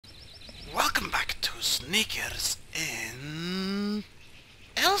Welcome back to Sneakers in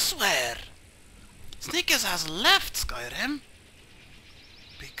Elsweyr. Sneakers has left Skyrim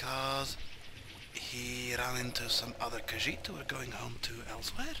because he ran into some other Khajiit who were going home to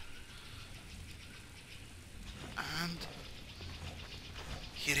Elsweyr. And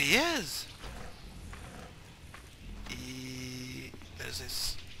here he is. There's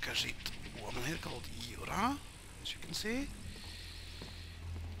this Khajiit woman here called Yura, as you can see.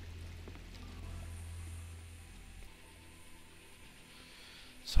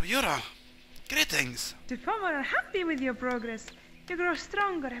 So Yura, greetings. The Pomar are happy with your progress. You grow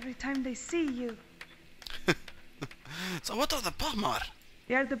stronger every time they see you. So what are the Pomar?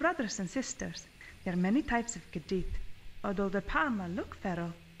 They are the brothers and sisters. There are many types of Khajiit. Although the Palma look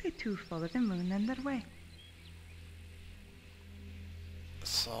feral, they too follow the moon and their way.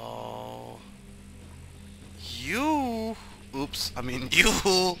 So you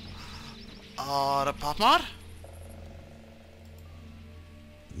are a Pomar?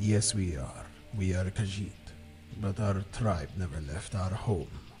 Yes, we are. We are Khajiit, but our tribe never left our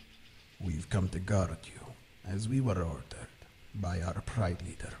home. We've come to guard you, as we were ordered by our pride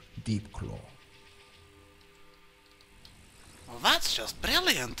leader, Deep Claw. Well, that's just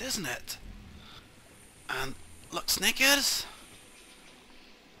brilliant, isn't it? And look, Snickers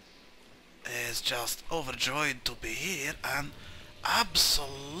is just overjoyed to be here and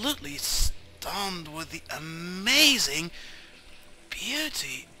absolutely stunned with the amazing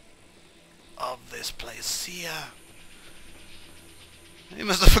beauty of this place. See, he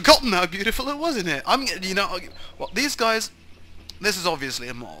must have forgotten how beautiful it was in here. I mean, you know, well, these guys, this is obviously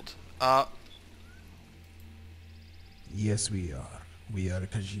a mod. Yes, we are. We are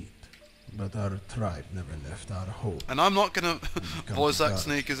Khajiit, but our tribe never left our home. And I'm not gonna voice act guard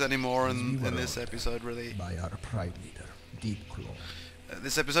Sneakers anymore as we in were this ordered episode, really. by our pride leader, Deep Claw.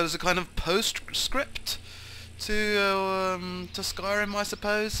 This episode is a kind of postscript to Skyrim, I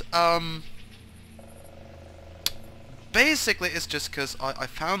suppose. Basically, it's just because I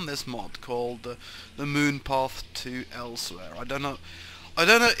found this mod called the Moon Path to Elsweyr. I don't know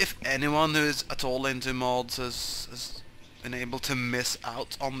if anyone who is at all into mods has been able to miss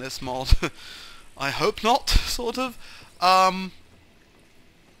out on this mod. I hope not, sort of.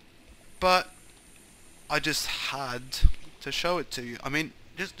 But I just had to show it to you. I mean,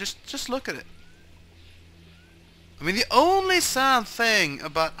 just look at it. I mean, the only sad thing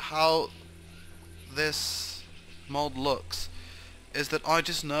about how this mod looks is that I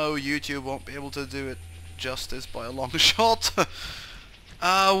just know YouTube won't be able to do it justice by a long shot.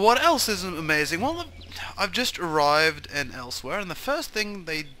 What else is amazing? Well, I've just arrived in Elsweyr, and the first thing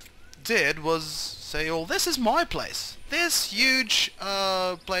they did was say, "Oh, this is my place. This huge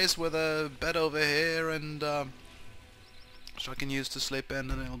place with a bed over here, and which I can use to sleep in,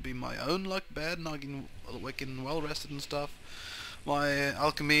 and it'll be my own like bed, and I can wake in well rested and stuff. My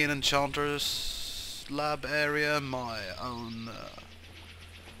alchemy and enchanter's lab area, my own.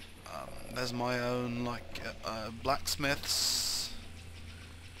 There's my own like blacksmith's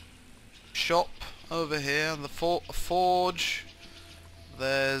shop over here, the forge.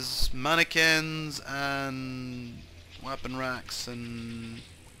 There's mannequins and weapon racks and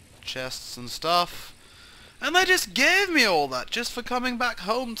chests and stuff. And they just gave me all that just for coming back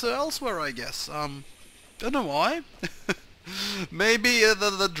home to Elsweyr, I guess. Don't know why. Maybe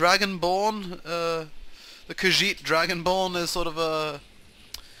the Dragonborn, the Khajiit Dragonborn is sort of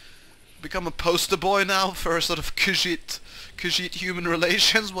become a poster boy now for a sort of Khajiit human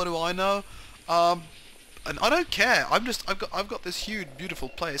relations. What do I know? And I don't care. I've got this huge, beautiful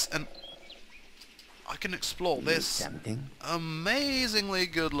place, and I can explore this amazingly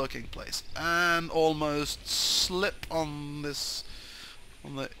good-looking place, and almost slip on the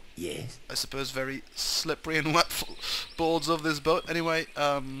I suppose very slippery and wet boards of this boat. Anyway,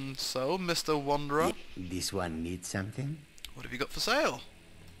 so Mr. Wanderer, This one needs something? what have you got for sale?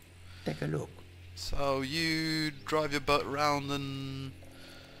 Take a look. So you drive your boat around and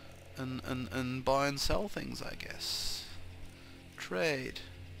buy and sell things, I guess. Trade.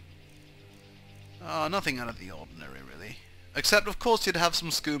 Nothing out of the ordinary, really. Except, of course, you'd have some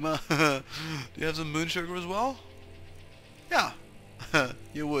skooma. Do you have some moon sugar as well? Yeah.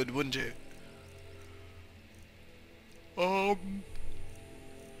 You would, wouldn't you?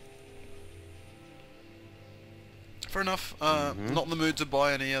 Fair enough. Not in the mood to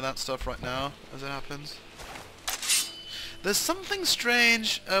buy any of that stuff right now, as it happens. There's something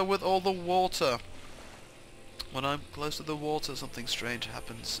strange with all the water. When I'm close to the water, something strange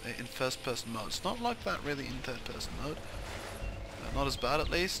happens in first-person mode. It's not like that really in third-person mode. Not as bad, at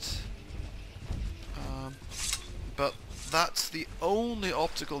least. But that's the only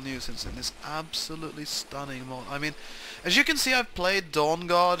optical nuisance in this absolutely stunning mod. I mean, as you can see, I've played Dawn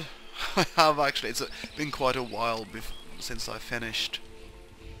God. I have actually. It's been quite a while since I finished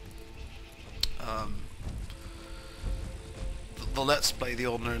the Let's Play, the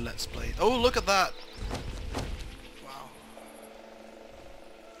ordinary Let's Play. Oh, look at that! Wow.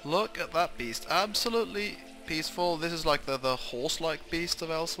 Look at that beast. Absolutely peaceful. This is like the horse-like beast of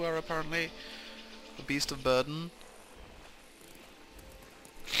Elsweyr, apparently. The beast of burden.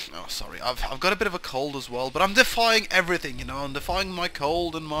 Oh, sorry. I've got a bit of a cold as well, but I'm defying everything, you know. I'm defying my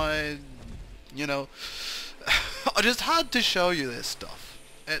cold and my, you know. I just had to show you this stuff.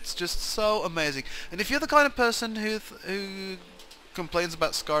 It's just so amazing. And if you're the kind of person who complains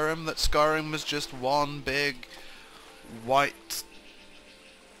about Skyrim, that Skyrim is just one big white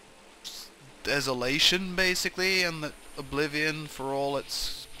desolation, basically, and that Oblivion, for all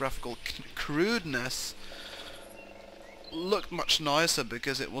its graphical crudeness, looked much nicer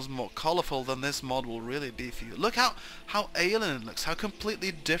because it was more colourful, than this mod will really be for you. Look how alien it looks, how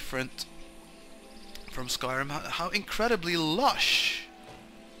completely different from Skyrim, how incredibly lush.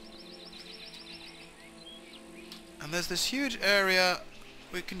 And there's this huge area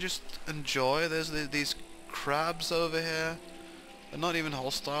we can just enjoy. There's these crabs over here. They're not even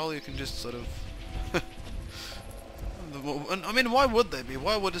hostile, you can just sort of... I mean, why would they be?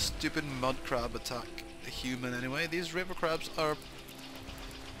 Why would a stupid mud crab attack a human anyway? These river crabs are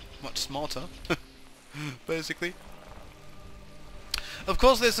much smarter, basically. Of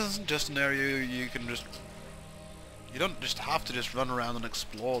course, this isn't just an area you can just... You don't just have to just run around and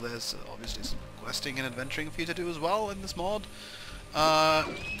explore. There's obviously some questing and adventuring for you to do as well in this mod.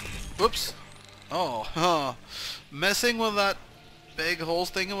 Whoops. Oh, messing with that big horse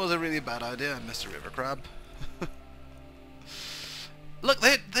thing was a really bad idea, Mr. River Crab. Look,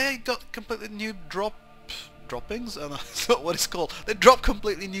 they got completely new droppings? Oh, no, that's not what it's called. They drop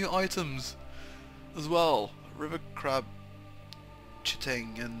completely new items as well. River crab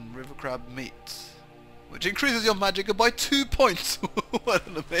chitting and river crab meat, which increases your magic by 2 points. What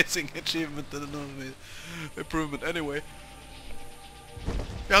an amazing achievement and an improvement. Anyway,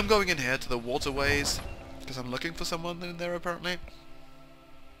 yeah, I'm going in here to the waterways because I'm looking for someone in there apparently.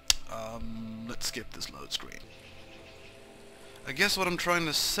 Let's skip this load screen. I guess what I'm trying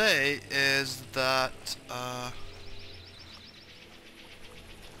to say is that,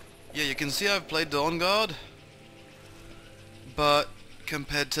 yeah, you can see I've played Dawn God, but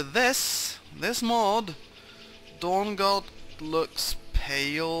compared to this mod, Dawn God looks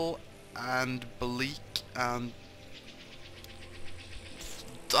pale and bleak and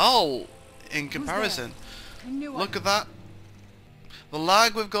dull in comparison. Look at that. The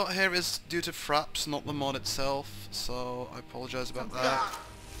lag we've got here is due to fraps, not the mod itself, so I apologise about that.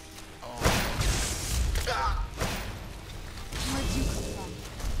 Oh. Where'd you come from?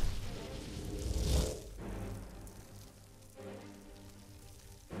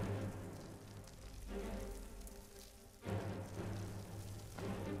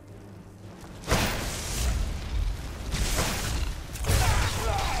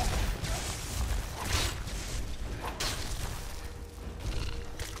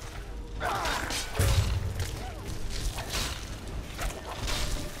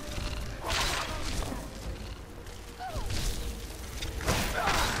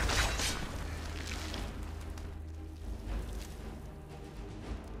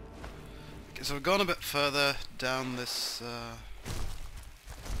 So we've gone a bit further down this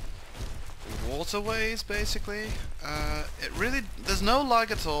waterways, basically. There's no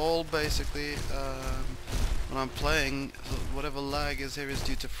lag at all, basically, when I'm playing. So whatever lag is here is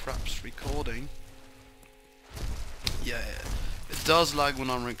due to Fraps recording. Yeah, it does lag when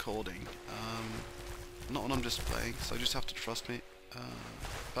I'm recording, not when I'm just playing, so you just have to trust me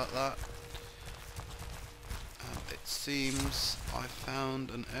about that. It seems I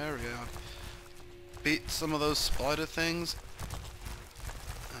found an area. Beat some of those spider things,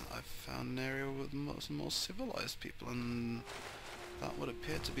 and I've found an area with some more civilized people, and that would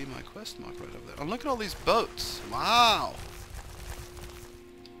appear to be my quest mark right over there. And look at all these boats! Wow!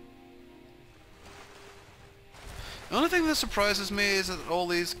 The only thing that surprises me is that all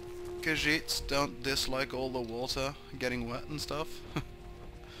these Khajiits don't dislike all the water getting wet and stuff.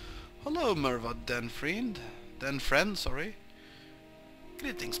 Hello, Merva Denfriend. Denfriend, sorry.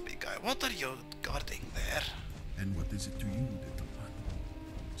 Greetings, big guy. What are you guarding there? And what is it to you, little one?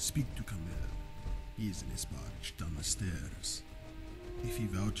 Speak to Camille. He is in his barge down the stairs. If he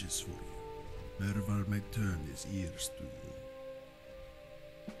vouches for you, Mervar may turn his ears to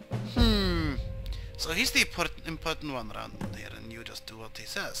you. So he's the important one around here, and you just do what he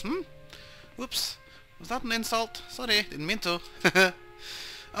says, hmm? Whoops. Was that an insult? Sorry, didn't mean to.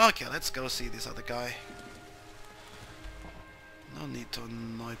 Okay, let's go see this other guy. No need to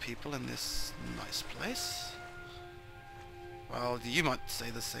annoy people in this nice place. Well, you might say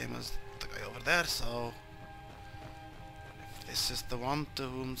the same as the guy over there, so... If this is the one to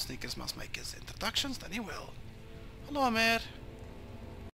whom Sneakers must make his introductions, then he will. Hello, Amir.